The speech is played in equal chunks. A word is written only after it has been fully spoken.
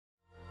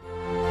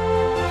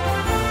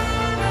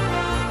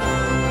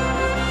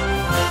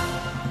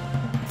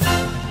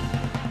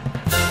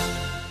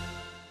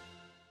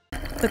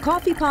The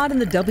coffee pot in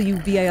the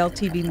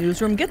WBAL-TV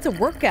newsroom gets a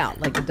workout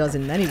like it does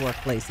in many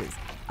workplaces.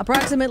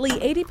 Approximately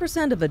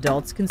 80% of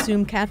adults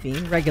consume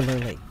caffeine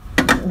regularly.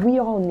 We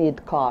all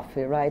need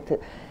coffee, right?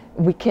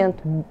 We can't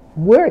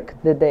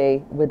work the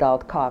day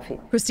without coffee.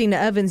 Christina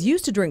Evans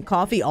used to drink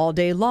coffee all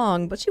day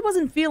long, but she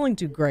wasn't feeling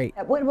too great.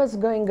 What was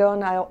going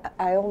on,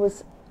 I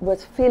always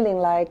was feeling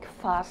like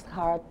fast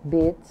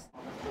heartbeats.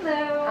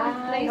 Hello,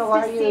 Hi, nice how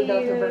are to you, see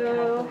Dr. you.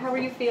 Brocato? How are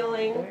you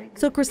feeling?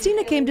 So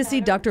Christina came to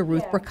see Dr.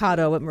 Ruth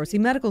Brocato at Mercy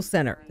Medical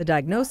Center. The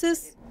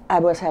diagnosis? I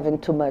was having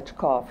too much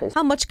coffee.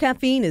 How much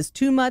caffeine is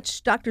too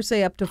much? Doctors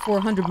say up to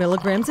 400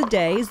 milligrams a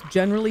day is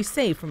generally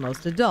safe for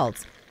most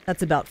adults.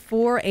 That's about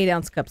 4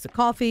 8-ounce cups of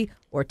coffee,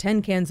 or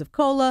 10 cans of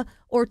cola,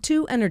 or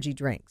 2 energy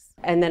drinks.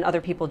 And then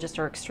other people just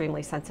are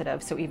extremely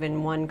sensitive. So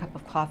even 1 cup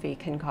of coffee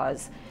can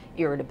cause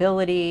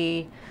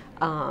irritability,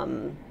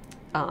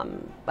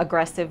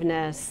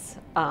 aggressiveness,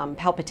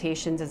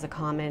 palpitations is a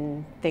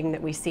common thing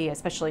that we see,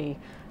 especially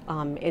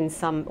in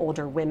some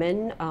older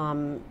women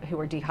who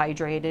are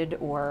dehydrated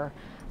or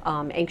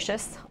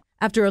anxious.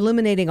 After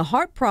eliminating a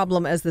heart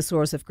problem as the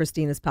source of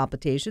Christina's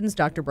palpitations,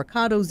 Dr.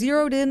 Brocato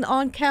zeroed in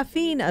on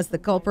caffeine as the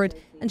culprit,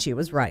 and she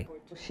was right.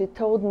 She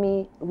told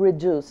me,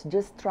 reduce,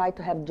 just try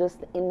to have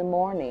just in the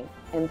morning,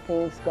 and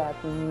things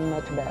got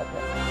much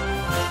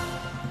better.